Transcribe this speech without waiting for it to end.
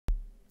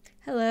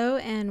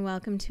and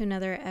welcome to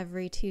another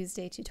Every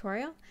Tuesday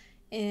tutorial.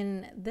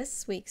 In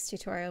this week's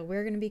tutorial,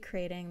 we're going to be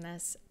creating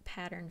this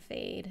pattern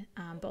fade,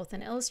 both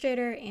in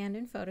Illustrator and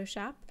in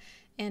Photoshop.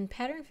 And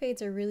pattern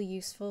fades are really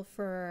useful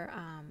for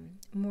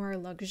more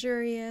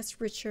luxurious,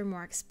 richer,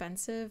 more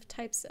expensive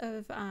types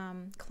of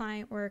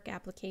client work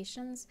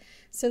applications.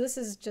 So this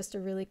is just a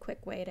really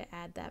quick way to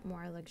add that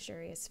more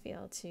luxurious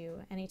feel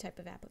to any type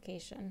of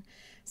application.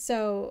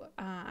 So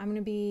I'm going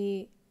to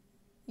be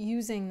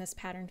using this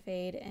pattern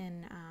fade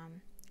in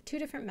two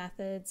different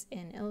methods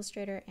in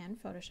Illustrator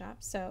and Photoshop.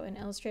 So in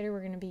Illustrator, we're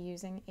going to be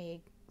using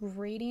a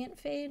gradient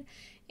fade,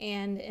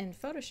 and in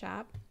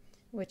Photoshop,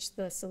 which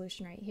the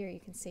solution right here, you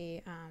can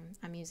see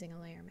I'm using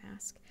a layer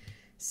mask.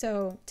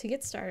 So to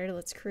get started,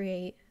 let's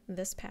create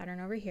this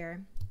pattern over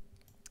here.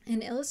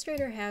 And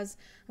Illustrator has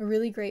a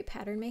really great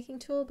pattern making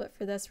tool, but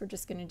for this, we're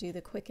just going to do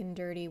the quick and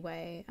dirty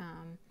way,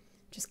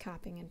 just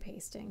copying and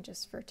pasting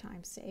just for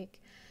time's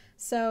sake.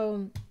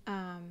 So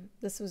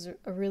this was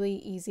a really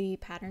easy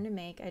pattern to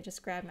make. I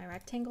just grabbed my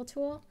rectangle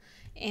tool,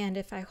 and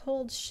if I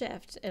hold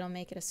shift, it'll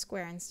make it a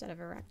square instead of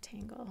a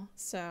rectangle.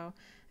 So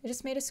I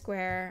just made a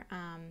square.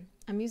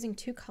 I'm using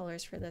two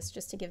colors for this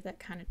just to give that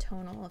kind of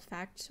tonal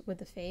effect with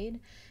the fade.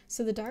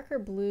 So the darker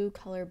blue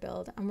color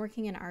build, I'm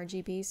working in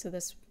RGB, so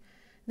this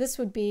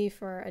would be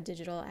for a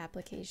digital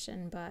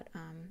application, but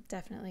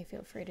definitely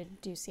feel free to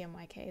do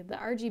CMYK. The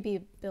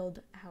RGB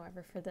build,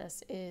 however, for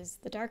this is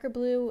the darker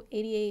blue,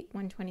 88,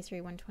 123,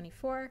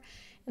 124,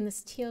 and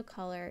this teal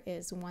color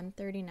is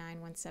 139,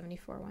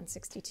 174,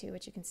 162,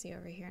 which you can see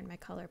over here in my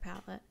color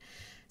palette.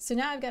 So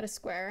now I've got a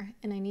square,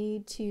 and I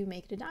need to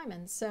make it a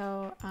diamond.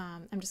 So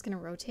I'm just going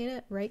to rotate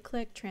it,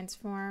 right-click,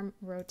 transform,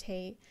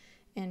 rotate,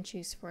 and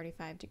choose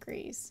 45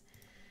 degrees.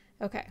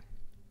 Okay.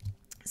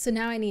 So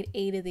now I need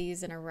 8 of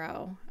these in a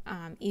row,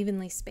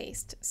 evenly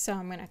spaced. So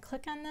I'm going to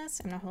click on this,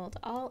 I'm going to hold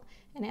Alt,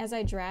 and as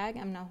I drag,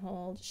 I'm going to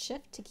hold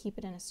Shift to keep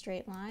it in a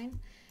straight line.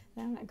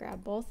 Then I'm going to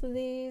grab both of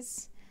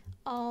these,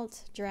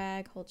 Alt,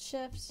 drag, hold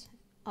Shift,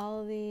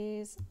 all of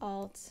these,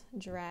 Alt,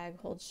 drag,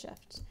 hold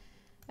Shift.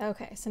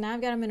 Okay, so now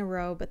I've got them in a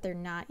row, but they're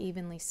not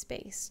evenly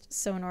spaced.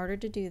 So in order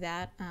to do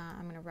that,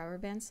 I'm going to rubber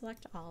band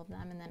select all of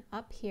them, and then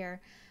up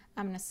here,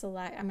 I'm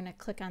going to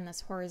click on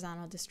this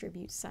horizontal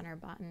distribute center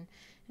button,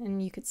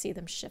 and you could see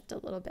them shift a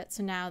little bit.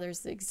 So now there's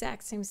the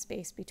exact same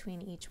space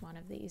between each one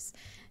of these.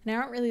 And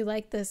I don't really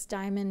like this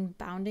diamond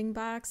bounding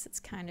box. It's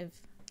kind of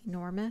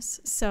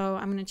enormous. So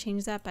I'm going to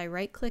change that by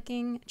right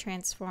clicking,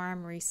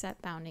 transform, reset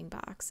bounding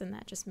box, and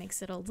that just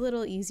makes it a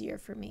little easier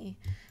for me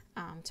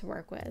to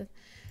work with.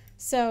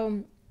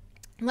 So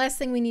last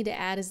thing we need to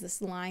add is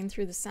this line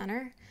through the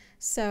center.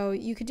 So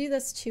you could do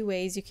this two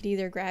ways. You could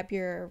either grab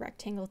your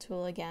rectangle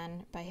tool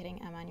again by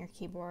hitting M on your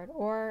keyboard,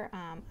 or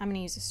I'm going to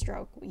use a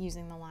stroke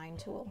using the line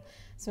tool.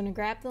 So I'm going to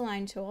grab the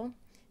line tool.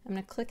 I'm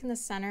going to click in the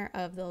center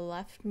of the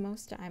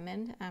leftmost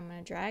diamond. I'm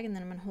going to drag, and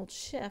then I'm going to hold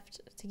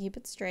Shift to keep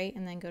it straight,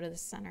 and then go to the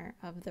center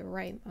of the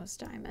rightmost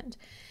diamond.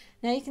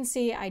 Now you can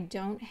see I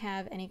don't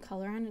have any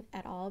color on it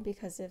at all,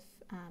 because if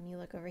you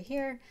look over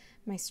here,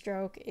 my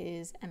stroke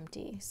is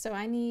empty. So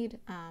I need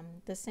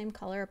the same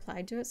color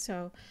applied to it.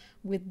 So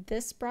with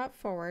this brought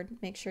forward,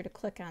 make sure to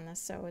click on this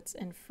so it's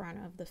in front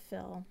of the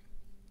fill.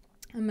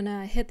 I'm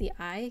gonna hit the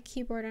I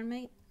keyboard on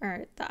the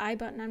I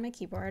button on my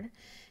keyboard,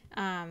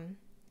 and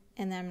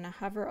then I'm gonna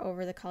hover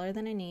over the color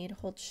that I need,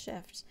 hold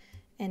Shift,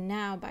 and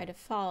now by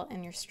default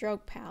in your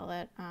stroke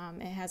palette,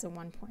 it has a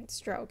 1-point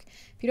stroke.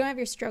 If you don't have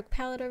your stroke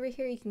palette over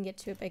here, you can get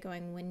to it by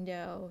going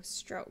Window,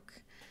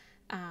 Stroke.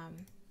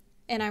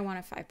 And I want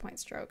a 5-point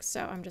stroke,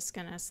 so I'm just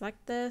gonna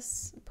select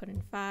this, put in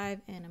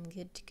 5, and I'm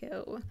good to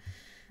go.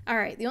 All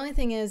right, the only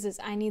thing is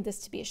I need this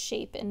to be a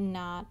shape and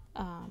not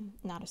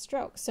a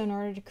stroke. So in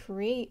order to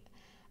create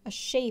a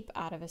shape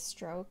out of a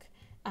stroke,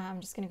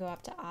 I'm just gonna go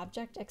up to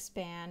Object,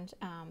 Expand,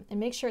 and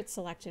make sure it's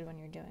selected when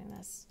you're doing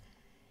this.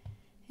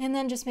 And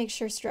then just make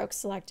sure stroke's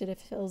selected. If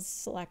fill's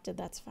selected,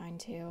 that's fine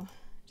too.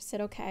 Just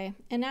hit OK.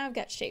 And now I've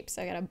got shapes.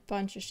 I got a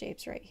bunch of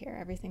shapes right here.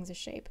 Everything's a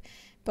shape.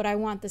 But I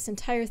want this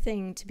entire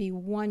thing to be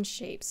one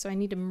shape. So I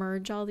need to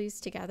merge all these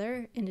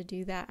together. And to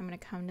do that, I'm going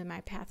to come to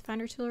my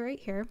Pathfinder tool right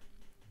here.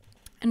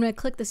 I'm going to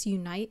click this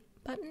Unite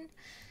button.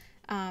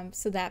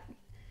 So that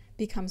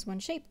becomes one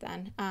shape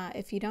then.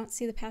 If you don't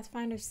see the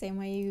Pathfinder, same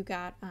way you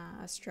got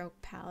a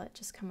stroke palette,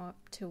 just come up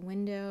to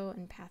Window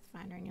and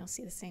Pathfinder and you'll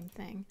see the same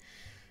thing.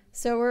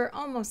 So we're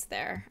almost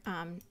there.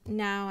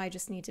 Now I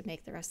just need to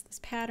make the rest of this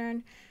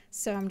pattern.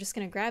 So I'm just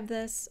going to grab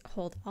this,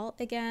 hold Alt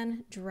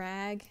again,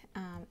 drag,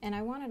 and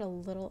I want it a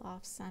little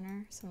off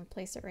center, so I'm going to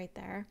place it right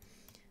there.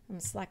 I'm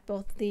going to select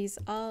both of these,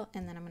 Alt,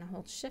 and then I'm going to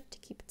hold Shift to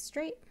keep it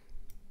straight.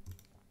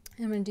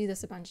 And I'm going to do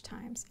this a bunch of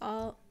times.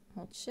 Alt,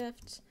 hold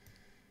Shift.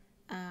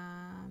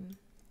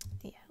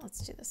 Yeah, let's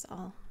do this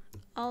all.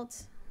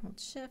 Alt, hold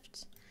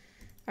Shift.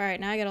 All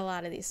right, now I got a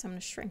lot of these, so I'm going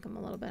to shrink them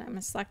a little bit. I'm going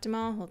to select them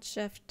all, hold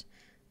Shift.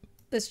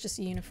 This just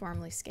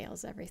uniformly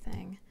scales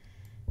everything.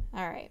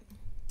 All right,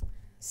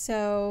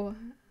 so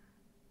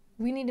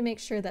we need to make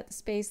sure that the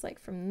space like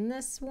from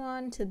this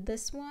one to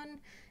this one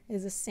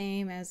is the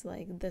same as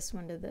like this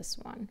one to this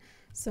one.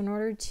 So in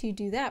order to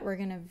do that, we're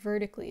going to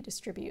vertically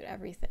distribute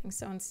everything.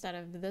 So instead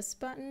of this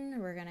button,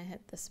 we're going to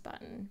hit this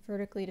button,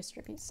 vertically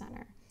distribute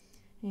center.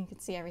 And you can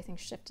see everything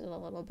shifted a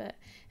little bit.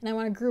 And I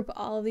want to group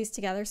all of these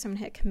together, so I'm going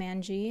to hit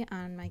Command G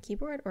on my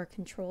keyboard or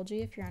Control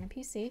G if you're on a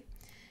PC.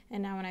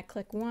 And now when I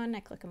click one, I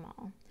click them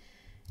all.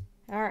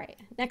 All right,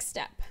 next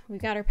step,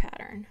 we've got our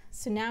pattern.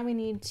 So now we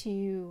need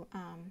to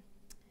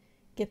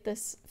get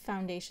this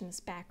foundation, this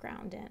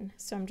background in.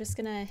 So I'm just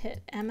going to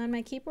hit M on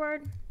my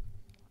keyboard.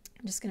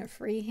 I'm just going to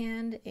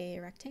freehand a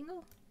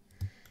rectangle,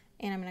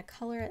 and I'm going to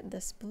color it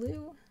this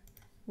blue,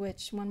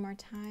 which one more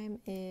time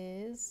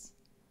is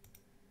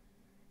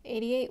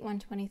 88,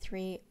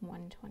 123,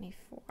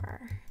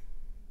 124.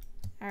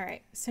 All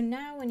right, so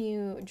now when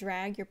you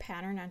drag your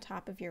pattern on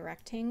top of your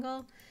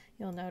rectangle,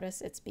 you'll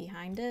notice it's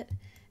behind it,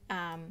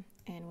 and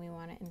we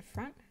want it in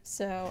front.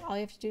 So all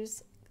you have to do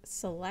is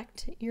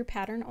select your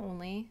pattern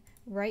only,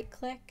 right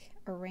click,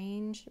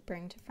 arrange,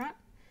 bring to front,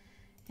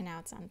 and now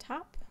it's on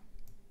top.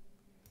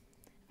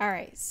 All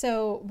right,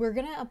 so we're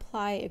gonna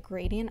apply a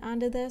gradient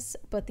onto this,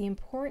 but the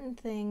important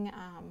thing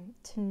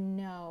to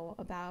know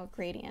about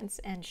gradients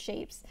and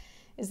shapes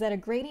is that a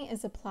gradient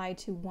is applied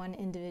to one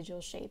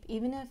individual shape.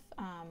 Even if,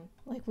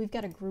 like we've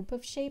got a group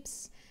of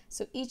shapes,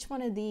 so each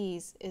one of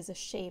these is a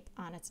shape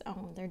on its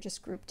own. They're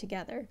just grouped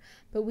together.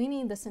 But we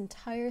need this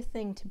entire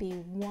thing to be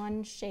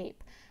one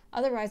shape.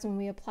 Otherwise, when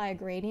we apply a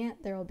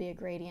gradient, there will be a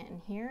gradient in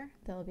here,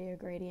 there will be a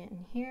gradient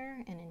in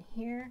here, and in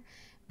here.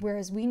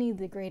 Whereas we need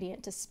the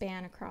gradient to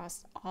span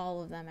across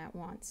all of them at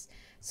once.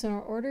 So in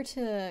order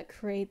to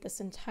create this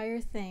entire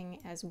thing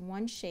as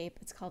one shape,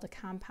 it's called a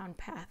compound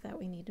path that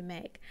we need to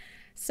make.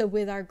 So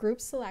with our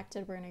group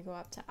selected, we're going to go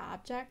up to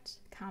Object,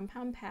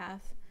 Compound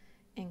Path,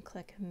 and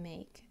click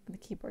Make. The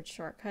keyboard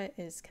shortcut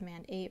is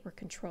Command 8 or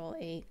Control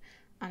 8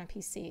 on a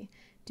PC.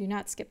 Do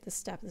not skip this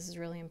step. This is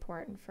really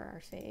important for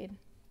our fade.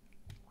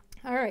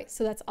 All right,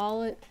 so that's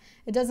all. It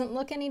doesn't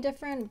look any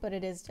different, but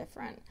it is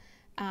different.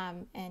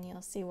 And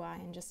you'll see why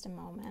in just a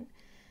moment.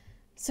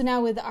 So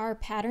now with our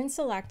pattern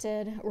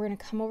selected, we're going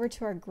to come over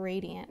to our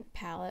gradient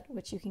palette,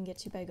 which you can get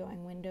to by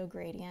going Window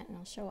Gradient, and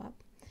it'll show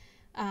up.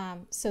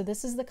 So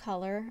this is the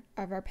color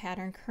of our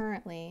pattern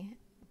currently,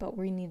 but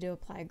we need to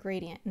apply a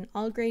gradient. And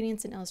all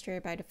gradients in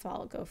Illustrator by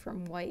default go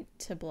from white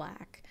to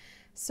black.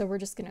 So we're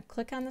just going to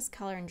click on this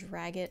color and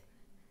drag it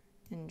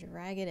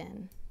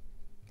in.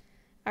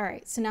 All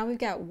right, so now we've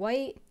got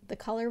white, the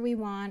color we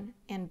want,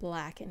 and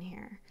black in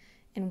here.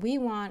 And we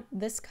want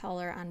this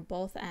color on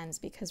both ends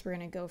because we're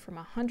going to go from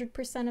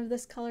 100% of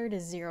this color to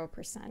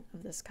 0%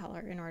 of this color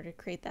in order to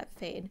create that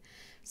fade.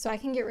 So I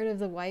can get rid of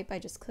the white by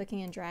just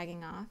clicking and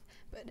dragging off,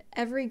 but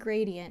every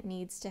gradient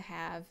needs to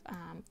have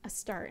a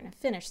start and a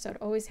finish, so it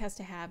always has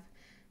to have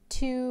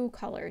two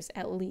colors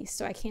at least.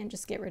 So I can't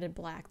just get rid of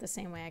black the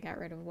same way I got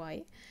rid of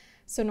white.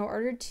 So in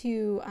order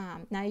to,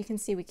 now you can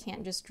see we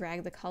can't just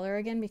drag the color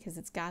again because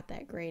it's got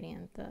that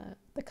gradient,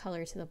 the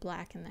color to the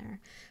black in there.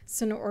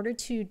 So in order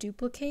to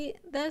duplicate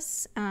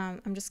this,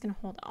 I'm just going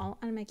to hold Alt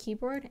on my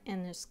keyboard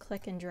and just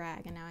click and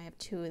drag, and now I have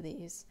two of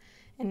these.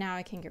 And now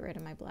I can get rid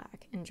of my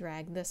black and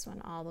drag this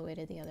one all the way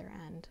to the other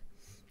end.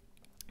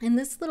 And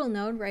this little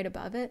node right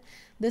above it,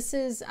 this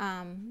is,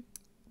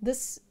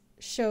 this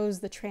shows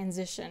the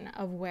transition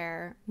of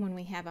where when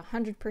we have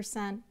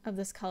 100% of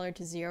this color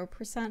to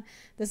 0%,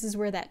 this is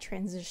where that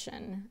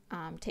transition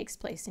takes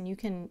place, and you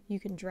can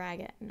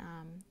drag it, and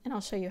I'll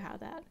show you how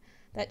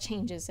that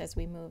changes as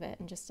we move it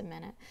in just a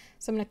minute.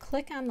 So I'm going to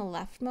click on the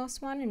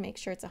leftmost one and make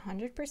sure it's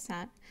 100%,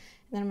 and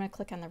then I'm going to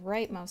click on the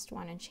rightmost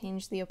one and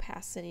change the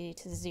opacity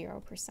to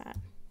 0%.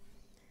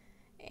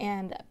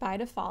 And by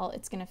default,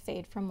 it's going to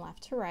fade from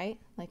left to right,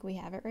 like we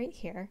have it right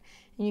here.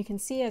 And you can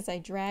see as I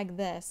drag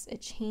this,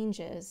 it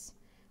changes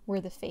where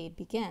the fade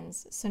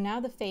begins. So now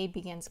the fade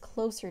begins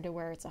closer to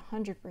where it's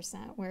 100%,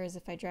 whereas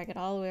if I drag it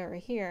all the way over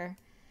here,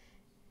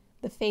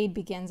 the fade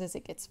begins as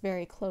it gets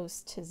very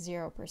close to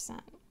 0%.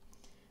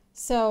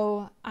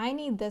 So I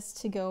need this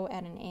to go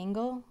at an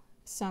angle,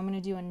 so I'm going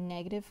to do a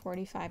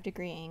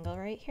 -45-degree angle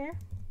right here.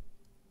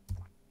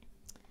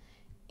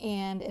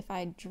 And if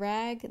I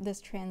drag this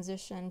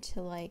transition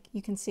to, like,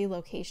 you can see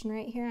location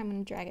right here, I'm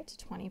going to drag it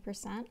to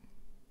 20%.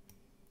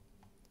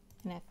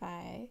 And if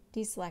I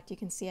deselect, you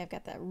can see I've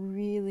got that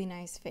really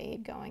nice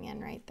fade going in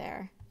right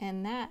there.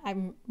 And that,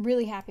 I'm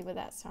really happy with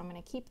that, so I'm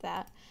going to keep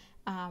that.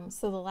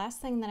 So the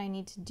last thing that I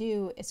need to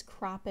do is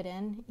crop it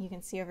in. You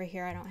can see over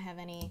here I don't have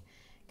any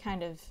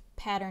kind of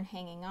pattern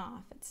hanging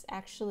off. It's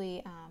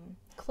actually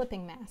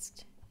clipping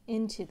masked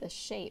into the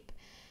shape.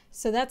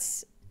 So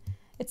that's,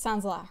 it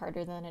sounds a lot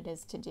harder than it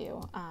is to do.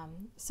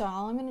 So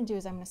all I'm going to do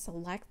is I'm going to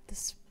select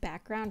this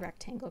background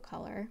rectangle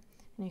color,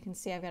 and you can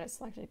see I've got it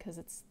selected because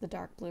it's the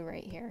dark blue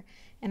right here.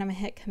 And I'm going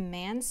to hit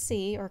Command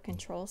C or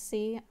Control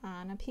C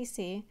on a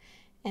PC,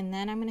 and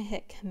then I'm going to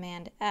hit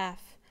Command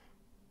F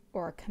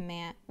or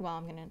Command, well,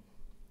 I'm going to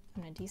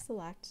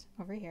deselect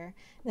over here.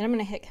 Then I'm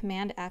going to hit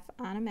Command F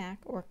on a Mac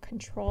or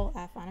Control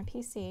F on a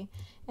PC,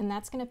 and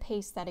that's going to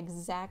paste that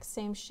exact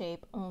same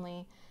shape,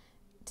 only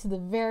to the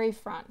very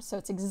front. So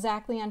it's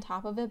exactly on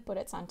top of it, but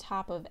it's on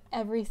top of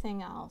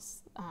everything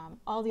else.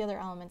 All the other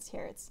elements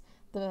here, it's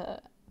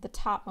the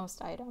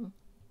topmost item.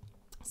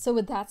 So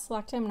with that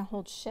selected, I'm going to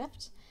hold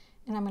Shift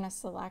and I'm going to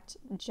select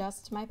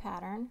just my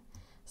pattern.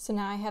 So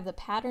now I have the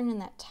pattern in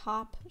that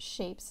top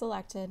shape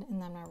selected,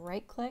 and then I'm going to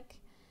right click,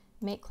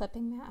 make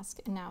clipping mask,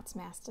 and now it's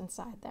masked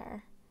inside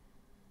there.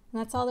 And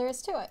that's all there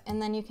is to it.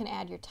 And then you can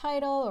add your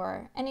title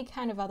or any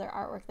kind of other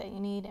artwork that you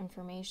need.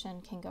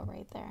 Information can go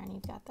right there, and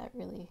you've got that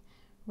really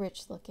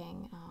rich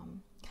looking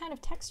kind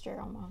of texture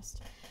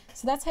almost.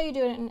 So that's how you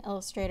do it in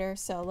Illustrator.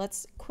 So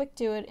let's quick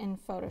do it in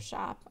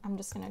Photoshop. I'm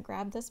just going to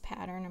grab this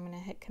pattern. I'm going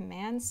to hit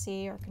Command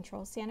C or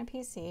Control C on a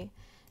PC,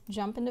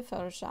 jump into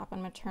Photoshop. I'm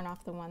going to turn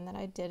off the one that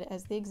I did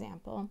as the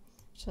example,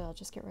 so I'll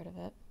just get rid of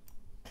it.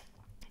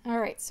 All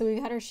right, so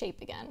we've got our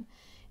shape again,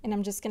 and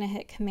I'm just going to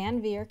hit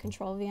Command V or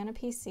Control V on a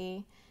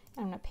PC.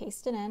 I'm going to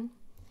paste it in,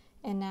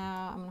 and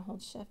now I'm going to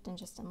hold Shift and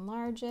just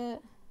enlarge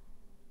it.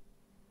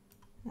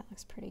 That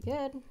looks pretty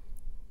good.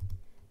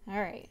 All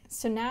right,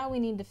 so now we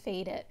need to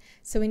fade it.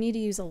 So we need to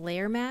use a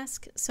layer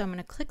mask. So I'm going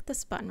to click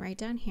this button right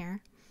down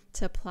here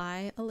to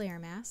apply a layer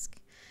mask.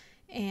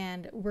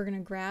 And we're going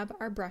to grab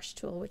our brush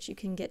tool, which you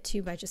can get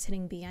to by just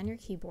hitting B on your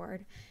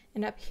keyboard.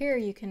 And up here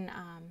you can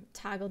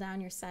toggle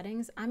down your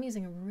settings. I'm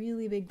using a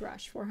really big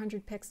brush,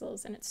 400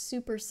 pixels, and it's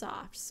super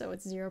soft, so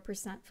it's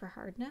 0% for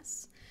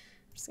hardness.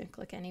 I'm just going to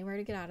click anywhere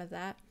to get out of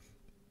that.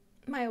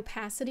 My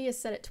opacity is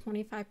set at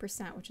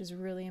 25%, which is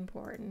really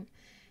important.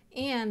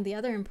 And the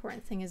other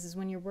important thing is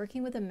when you're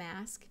working with a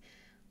mask,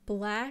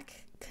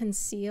 black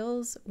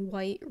conceals,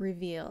 white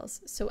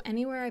reveals. So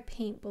anywhere I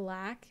paint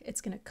black,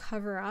 it's going to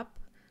cover up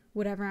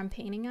whatever I'm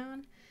painting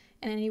on.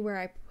 And anywhere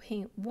I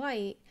paint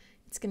white,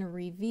 it's going to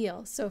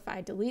reveal. So if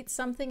I delete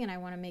something and I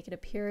want to make it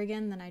appear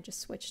again, then I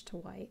just switch to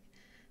white.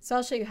 So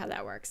I'll show you how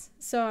that works.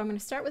 So I'm going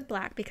to start with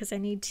black because I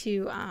need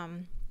to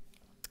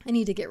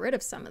get rid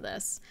of some of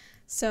this.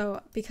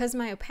 So because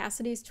my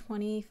opacity is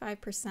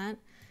 25%,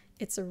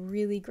 it's a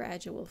really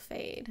gradual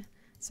fade,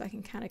 so I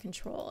can kind of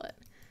control it.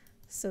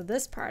 So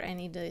this part I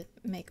need to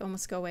make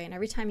almost go away, and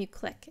every time you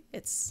click,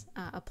 it's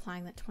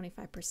applying that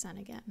 25%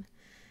 again.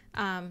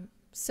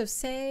 So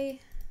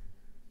say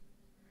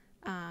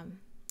I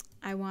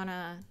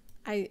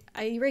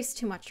erased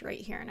too much right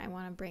here and I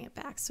want to bring it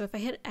back. So if I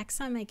hit X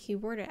on my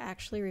keyboard, it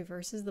actually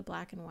reverses the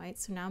black and white.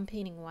 So now I'm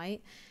painting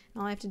white,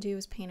 and all I have to do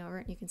is paint over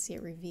it, and you can see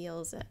it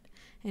reveals it.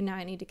 And now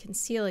I need to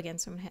conceal again,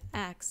 so I'm going to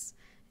hit X,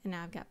 and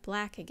now I've got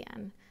black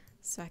again,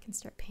 so I can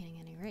start painting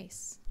and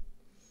erase.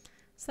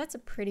 So that's a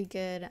pretty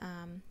good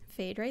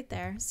fade right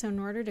there. So in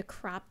order to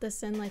crop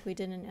this in like we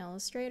did in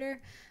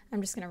Illustrator, I'm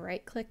just going to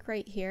right click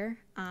right here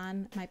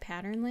on my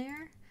pattern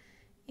layer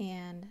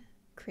and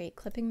create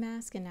clipping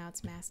mask, and now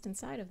it's masked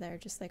inside of there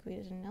just like we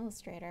did in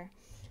Illustrator.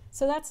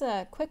 So that's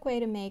a quick way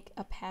to make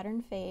a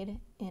pattern fade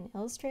in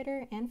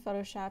Illustrator and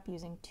Photoshop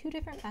using two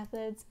different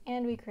methods,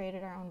 and we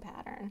created our own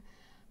pattern.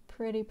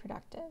 Pretty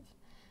productive.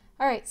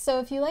 Alright, so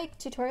if you like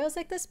tutorials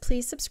like this,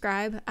 please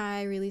subscribe.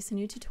 I release a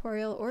new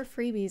tutorial or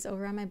freebies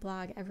over on my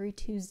blog every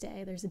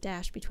Tuesday. There's a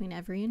dash between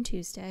every and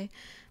Tuesday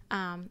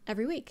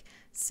every week.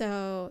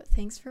 So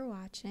thanks for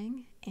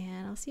watching,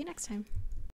 and I'll see you next time.